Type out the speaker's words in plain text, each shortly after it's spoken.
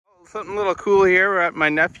Something a little cool here. We're at my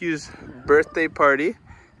nephew's birthday party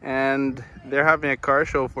and they're having a car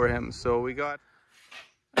show for him. So we got...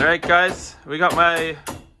 Alright guys, we got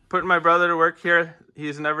putting my brother to work here.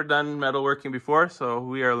 He's never done metalworking before, so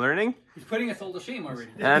we are learning. He's putting us all to shame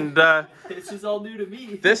already. And this is all new to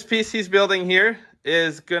me. This piece he's building here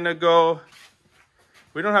is gonna go...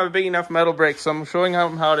 We don't have a big enough metal brake, so I'm showing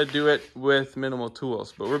him how to do it with minimal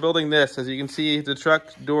tools. But we're building this. As you can see, the truck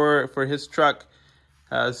door for his truck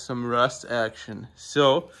has some rust action.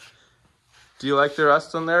 So, do you like the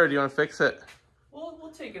rust on there, or do you want to fix it?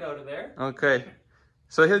 We'll take it out of there. Okay.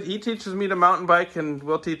 So he teaches me to mountain bike, and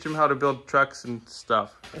we'll teach him how to build trucks and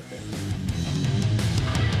stuff.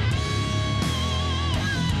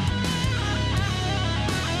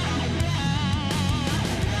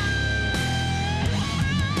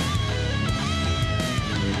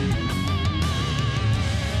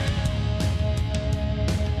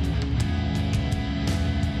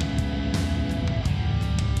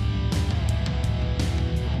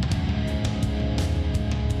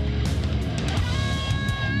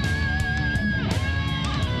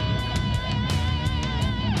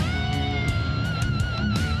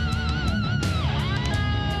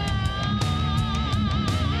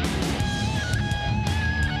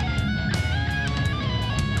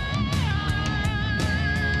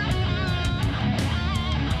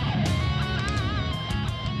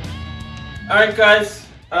 Alright guys,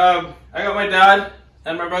 I got my dad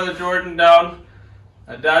and my brother Jordan down.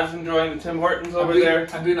 Dad's enjoying the Tim Hortons over there.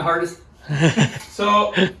 I'm doing the hardest.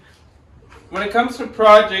 So, when it comes to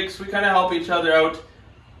projects, we kind of help each other out.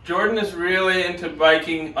 Jordan is really into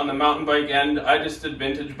biking on the mountain bike end. I just did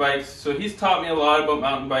vintage bikes, so he's taught me a lot about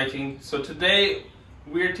mountain biking. So today,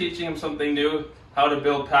 we're teaching him something new, how to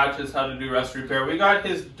build patches, how to do rust repair. We got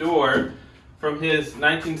his door from his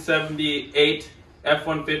 1978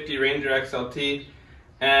 F150 Ranger XLT,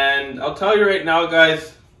 and I'll tell you right now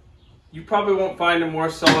guys, you probably won't find a more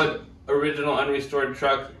solid original unrestored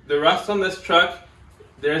truck. The rust on this truck,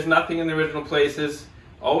 there's nothing in the original places.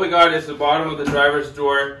 All we got is the bottom of the driver's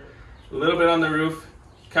door, a little bit on the roof,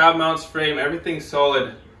 cab mounts, frame, everything's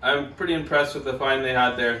solid. I'm pretty impressed with the find they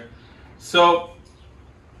had there. So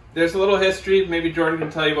there's a little history, maybe Jordan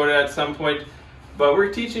can tell you about it at some point, but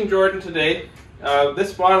we're teaching Jordan today.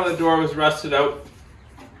 This bottom of the door was rusted out.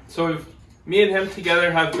 So me and him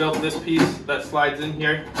together have built this piece that slides in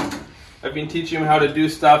here. I've been teaching him how to do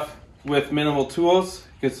stuff with minimal tools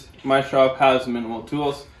because my shop has minimal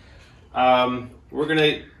tools. We're going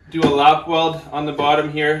to do a lap weld on the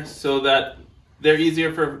bottom here so that they're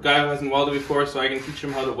easier for a guy who hasn't welded before, so I can teach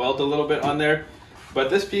him how to weld a little bit on there. But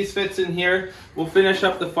this piece fits in here. We'll finish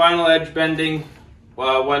up the final edge bending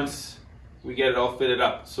once we get it all fitted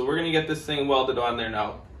up. So we're going to get this thing welded on there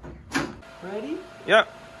now. Ready?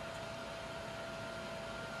 Yep.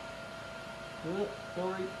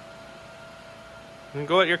 And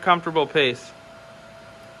go at your comfortable pace.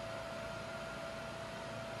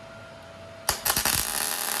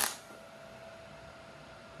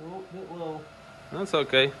 Oh, a bit low. That's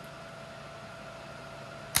okay.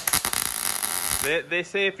 They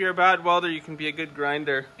say if you're a bad welder, you can be a good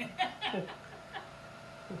grinder.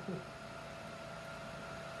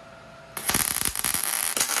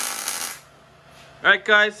 Alright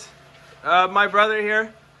guys, my brother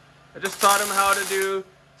here, I just taught him how to do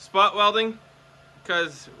spot welding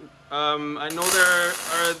because I know there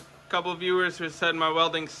are a couple of viewers who said my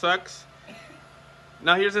welding sucks.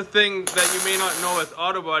 Now here's the thing that you may not know with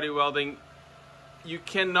auto body welding. You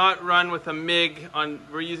cannot run with a MIG on,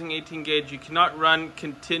 we're using 18 gauge, you cannot run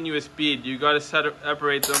continuous bead. You got to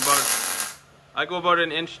separate them about, I go about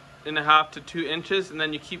 1.5 inches to 2 inches, and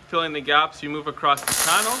then you keep filling the gaps, you move across the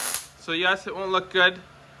panel. So yes, it won't look good,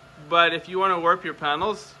 but if you want to warp your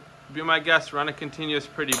panels, be my guest, run a continuous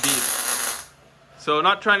pretty bead. So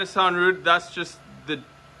not trying to sound rude, that's just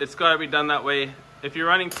it's got to be done that way. If you're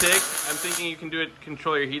running TIG, I'm thinking you can do it,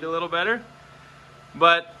 control your heat a little better.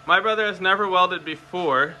 But my brother has never welded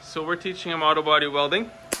before, so we're teaching him auto body welding.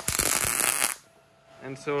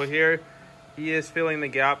 And so here he is filling the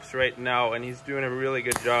gaps right now, and he's doing a really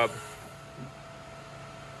good job.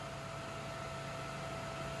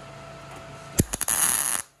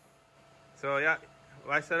 So yeah,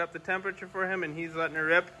 I set up the temperature for him and he's letting her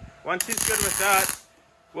rip. Once he's good with that,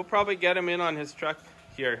 we'll probably get him in on his truck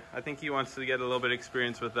here. I think he wants to get a little bit of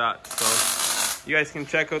experience with that. So you guys can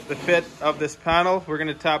check out the fit of this panel. We're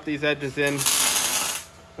gonna tap these edges in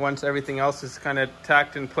once everything else is kind of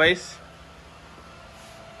tacked in place.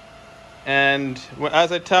 And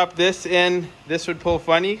as I tap this in, this would pull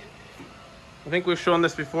funny. I think we've shown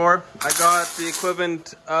this before. I got the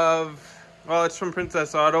equivalent of, well, it's from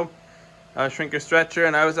Princess Auto. shrinker stretcher,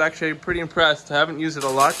 and I was actually pretty impressed. I haven't used it a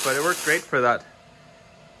lot, but it worked great for that.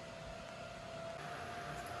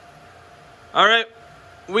 All right,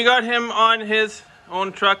 we got him on his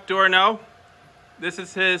own truck door now. This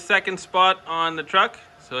is his second spot on the truck,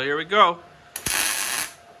 so here we go.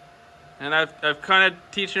 And I've kind of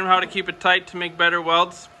teaching him how to keep it tight to make better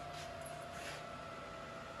welds.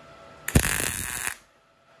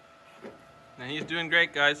 And he's doing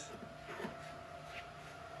great, guys.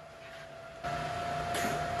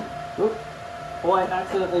 Oop. Oh, I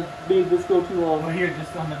accidentally made this go too long. Over here,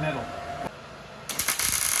 just on the middle.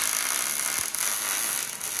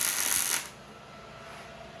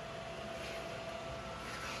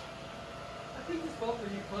 I think this bolt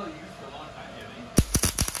was probably used for a long time, you think?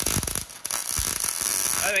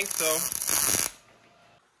 I think so.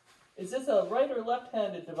 Is this a right or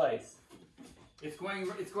left-handed device? It's going.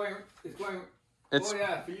 It's oh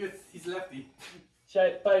yeah, for you, he's lefty.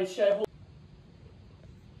 Should I hold?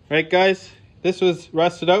 right, guys. This was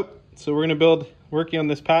rusted out, so we're gonna working on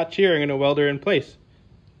this patch here. I'm gonna weld her in place.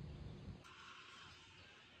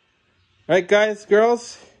 All right, guys,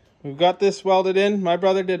 girls, we've got this welded in. My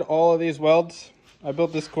brother did all of these welds. I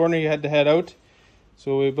built this corner. You had to head out,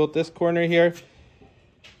 so we built this corner here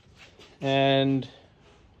and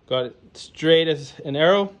got it straight as an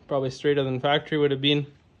arrow, probably straighter than factory would have been.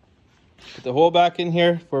 Put the hole back in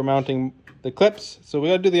here for mounting the clips. So we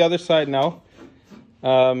gotta do the other side now.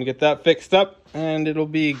 Get that fixed up and it'll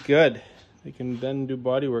be good. We can then do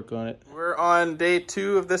body work on it. We're on day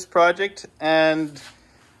 2 of this project and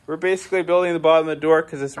we're basically building the bottom of the door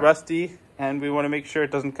because it's rusty and we want to make sure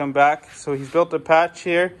it doesn't come back. So he's built a patch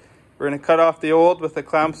here. We're gonna cut off the old with the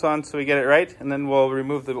clamps on so we get it right, and then we'll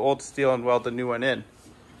remove the old steel and weld the new one in.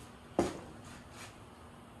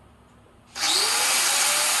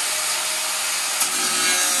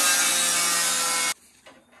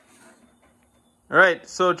 All right,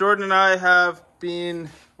 so Jordan and I have been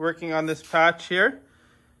working on this patch here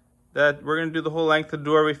that we're gonna do the whole length of the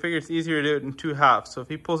door. We figure it's easier to do it in 2 halves. So if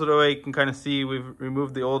he pulls it away, you can kind of see we've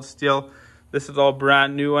removed the old steel. This is all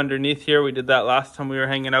brand new underneath here. We did that last time we were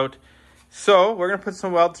hanging out. So we're gonna put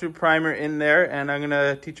some weld through primer in there and I'm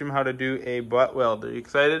gonna teach him how to do a butt weld. Are you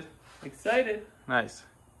excited? Excited. Nice.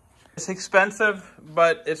 It's expensive,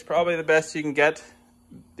 but it's probably the best you can get.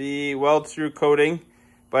 The weld through coating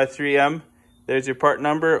by 3M. There's your part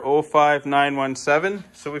number 05917.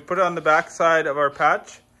 So we put it on the back side of our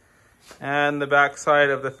patch and the back side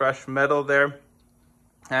of the fresh metal there.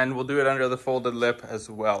 And we'll do it under the folded lip as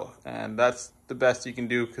well. And that's the best you can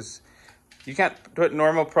do because you can't put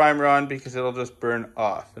normal primer on because it'll just burn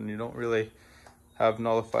off and you don't really have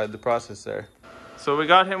nullified the process there. So we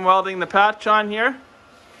got him welding the patch on here.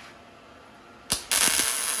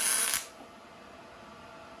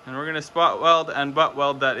 And we're gonna spot weld and butt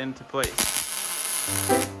weld that into place.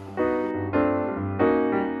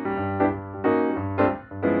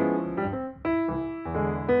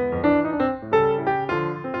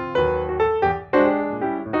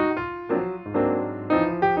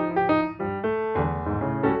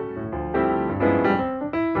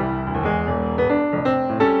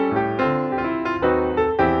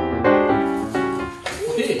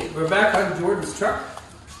 Okay, we're back on Jordan's truck,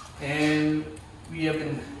 and we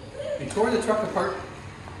tore the truck apart.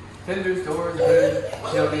 Fenders, doors, hood,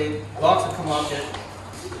 tailgate, locks have come off yet.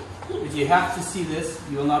 If you have to see this,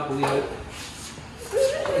 you will not believe it.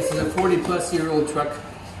 This is a 40-plus-year-old truck.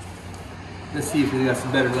 Let's see if we got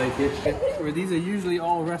some better light here. Where these are usually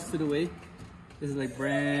all rusted away, this is like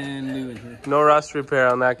brand new in here. No rust repair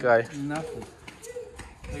on that guy. Nothing.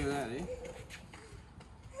 Look at that, eh?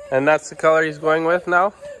 And that's the color he's going with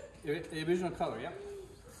now? The original color, yep.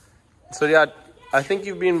 So yeah, I think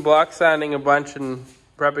you've been block sanding a bunch and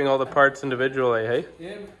prepping all the parts individually, hey?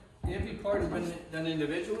 Every part has been done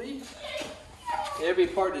individually. Every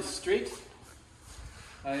part is straight.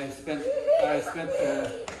 I spent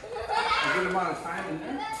a good amount of time in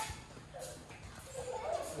there.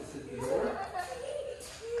 This is the door.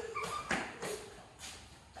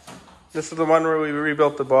 This is the one where we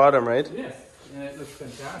rebuilt the bottom, right? Yes, and it looks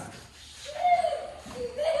fantastic.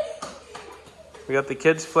 We got the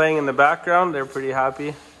kids playing in the background. They're pretty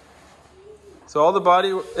happy. So all the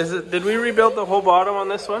body, did we rebuild the whole bottom on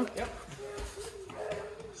this one? Yep.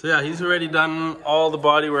 So yeah, he's already done all the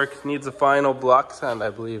body work. Needs a final block sand,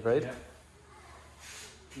 I believe, right? Yeah.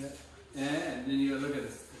 Yeah. And then you gotta look at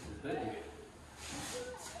this. This is hood here.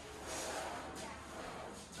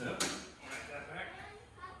 Yep.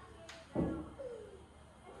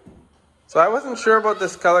 So I wasn't sure about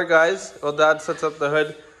this color, guys. Well, Dad sets up the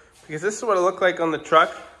hood because this is what it looked like on the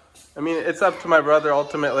truck. I mean, it's up to my brother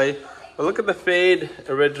ultimately, But look at the fade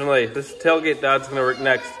originally. This tailgate dad's gonna work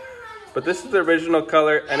next. But this is the original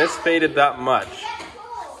color and it's faded that much.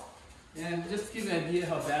 And just to give you an idea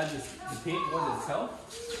how bad the paint was itself.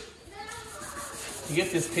 To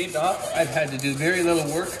get this paint off, I've had to do very little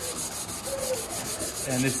work.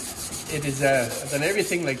 And I've done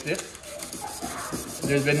everything like this.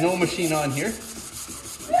 There's been no machine on here.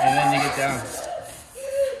 And then you get down.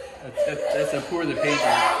 That's how poor the paint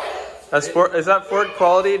is. Is that Ford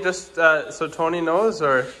quality, just so Tony knows,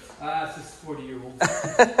 or? It's just 40-year-old.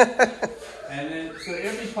 And then, so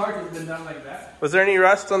every part has been done like that. Was there any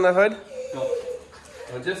rust on the hood? No.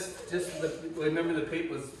 Well, remember the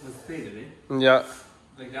paint was faded, eh? Yeah.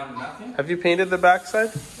 Like down to nothing. Have you painted the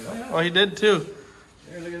backside? Yeah. Oh, he did too.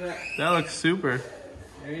 There, look at that. That looks super.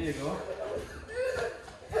 There you go.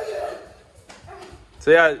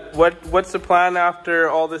 So yeah, what's the plan after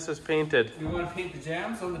all this is painted? We want to paint the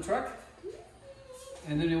jams on the truck.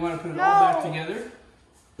 And then we want to put it all back together.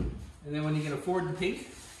 And then when you get a Ford to paint,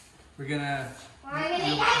 we're gonna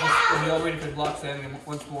we'll be all ready for the block sanding and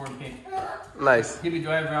once more and paint. Nice. Maybe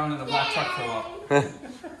drive around in a black truck for a while.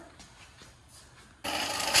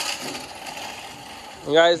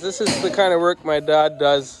 Guys, this is the kind of work my dad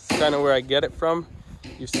does. It's kind of where I get it from.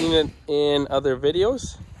 You've seen it in other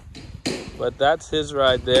videos, but that's his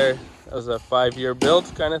ride there. That was a 5-year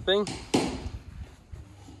build kind of thing.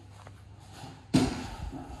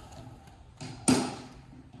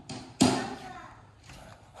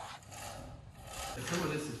 Some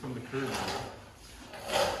of this is from the curb.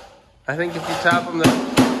 I think if you tap them,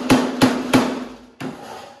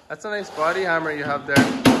 that's a nice body hammer you have there. There's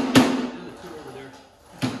a two over there.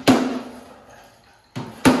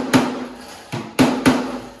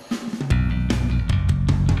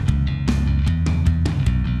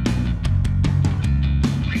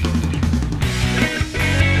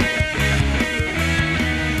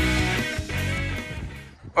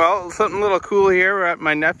 Well, something a little cool here. We're at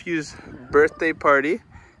my nephew's birthday party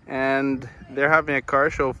and they're having a car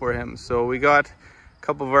show for him. So we got a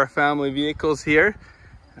couple of our family vehicles here.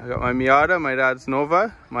 I got my Miata, my dad's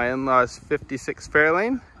Nova, my in-law's 56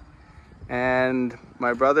 Fairlane, and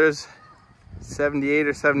my brother's 78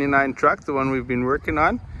 or 79 truck, the one we've been working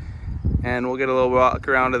on. And we'll get a little walk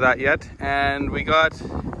around of that yet. And we got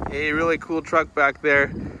a really cool truck back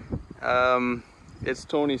there. It's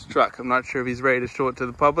Tony's truck. I'm not sure if he's ready to show it to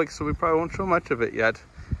the public, so we probably won't show much of it yet.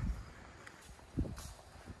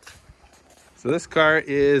 So this car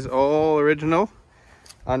is all original,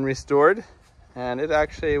 unrestored, and it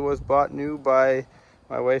actually was bought new by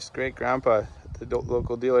my wife's great grandpa at the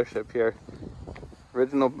local dealership here.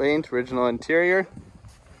 Original paint, original interior.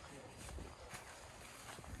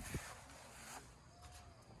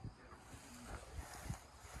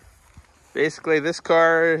 Basically, this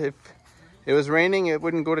car, if it was raining, it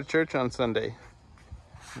wouldn't go to church on Sunday.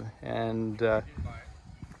 And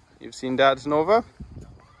you've seen Dad's Nova.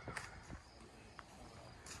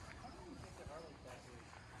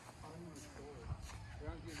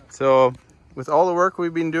 So with all the work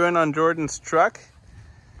we've been doing on Jordan's truck,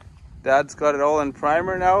 Dad's got it all in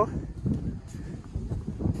primer now.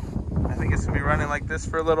 I think it's gonna be running like this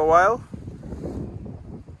for a little while.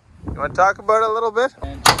 You want to talk about it a little bit?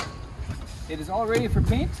 And it is all ready for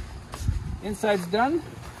paint. Inside's done.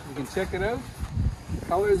 You can check it out.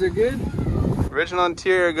 Colors are good. Original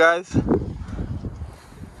interior, guys.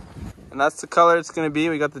 And that's the color it's gonna be.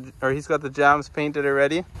 He's got the jams painted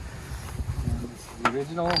already. And this is the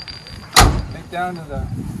original. Right down to the.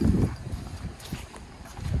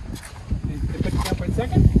 Pick it up for a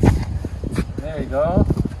second. There you go.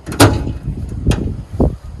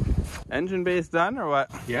 Engine base done or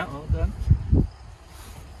what? Yeah, all done.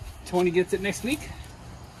 Tony gets it next week.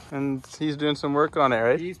 And he's doing some work on it,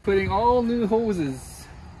 right? He's putting all new hoses,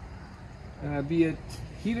 be it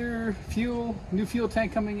heater, fuel, new fuel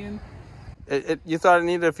tank coming in. You thought it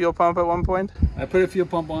needed a fuel pump at one point? I put a fuel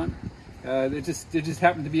pump on. There just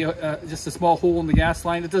happened to be just a small hole in the gas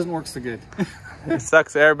line. It doesn't work so good. It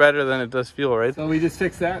sucks air better than it does fuel, right? So we just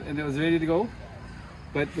fixed that and it was ready to go.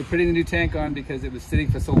 But we're putting the new tank on because it was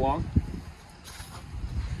sitting for so long.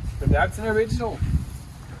 But that's an original.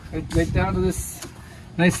 Right down to this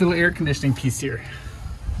nice little air conditioning piece here.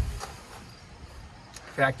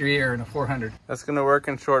 Factory air in a 400. That's gonna work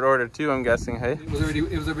in short order too, I'm guessing, hey? It was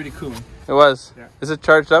already cooling. It was? Yeah. Is it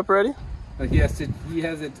charged up already? He has it,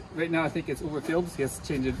 right now I think it's overfilled, so he has to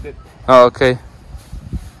change it a bit. Oh, okay.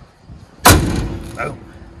 Oh.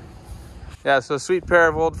 Yeah, so a sweet pair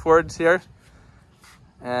of old Fords here.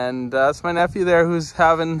 And that's my nephew there who's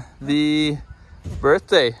having the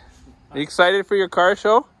birthday. Are you excited for your car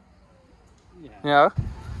show? Yeah. Yeah?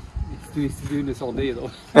 used to doing this all day though.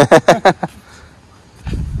 There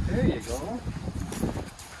you go.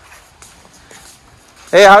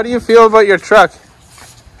 Hey, how do you feel about your truck?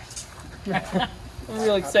 I'm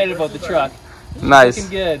real excited about the truck. Nice.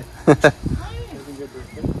 Looking good.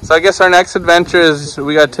 So I guess our next adventure is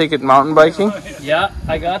we got to take it mountain biking. Yeah,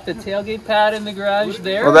 I got the tailgate pad in the garage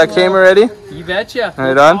there. Oh, that came already? You betcha.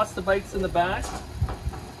 Right on. Toss the bikes in the back.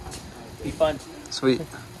 Be fun. Sweet.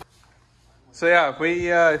 So yeah,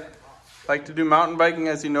 we like to do mountain biking,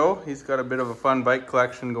 as you know. He's got a bit of a fun bike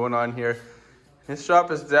collection going on here. His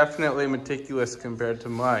shop is definitely meticulous compared to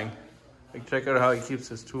mine. Like, check out how he keeps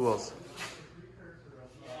his tools.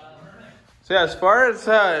 So yeah, as far as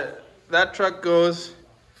that truck goes,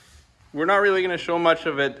 we're not really going to show much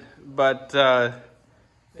of it, but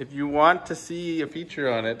if you want to see a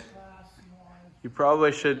feature on it, you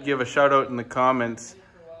probably should give a shout out in the comments.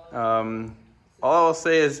 All I'll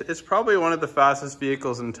say is it's probably one of the fastest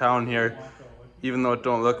vehicles in town here, even though it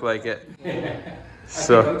don't look like it.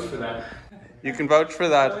 So I can vouch for that. You can vouch for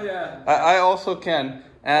that. Oh, yeah. I also can.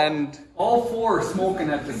 And all four smoking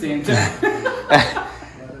at the same time.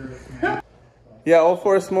 yeah, all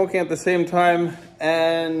four smoking at the same time,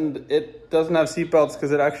 and it doesn't have seatbelts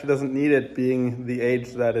because it actually doesn't need it, being the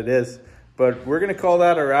age that it is. But we're going to call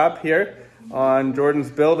that a wrap here on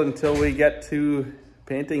Jordan's build until we get to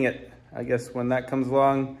painting it. I guess when that comes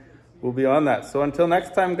along, we'll be on that. So until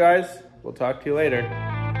next time, guys, we'll talk to you later.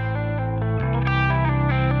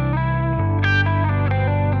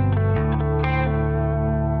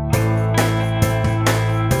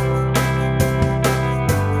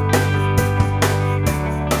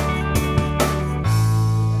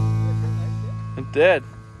 It did.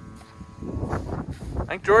 I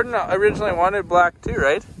think Jordan originally wanted black too,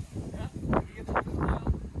 right?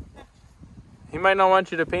 He might not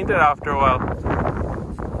want you to paint it after a while.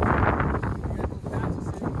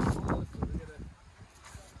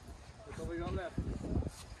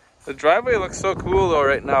 The driveway looks so cool though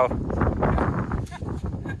right now.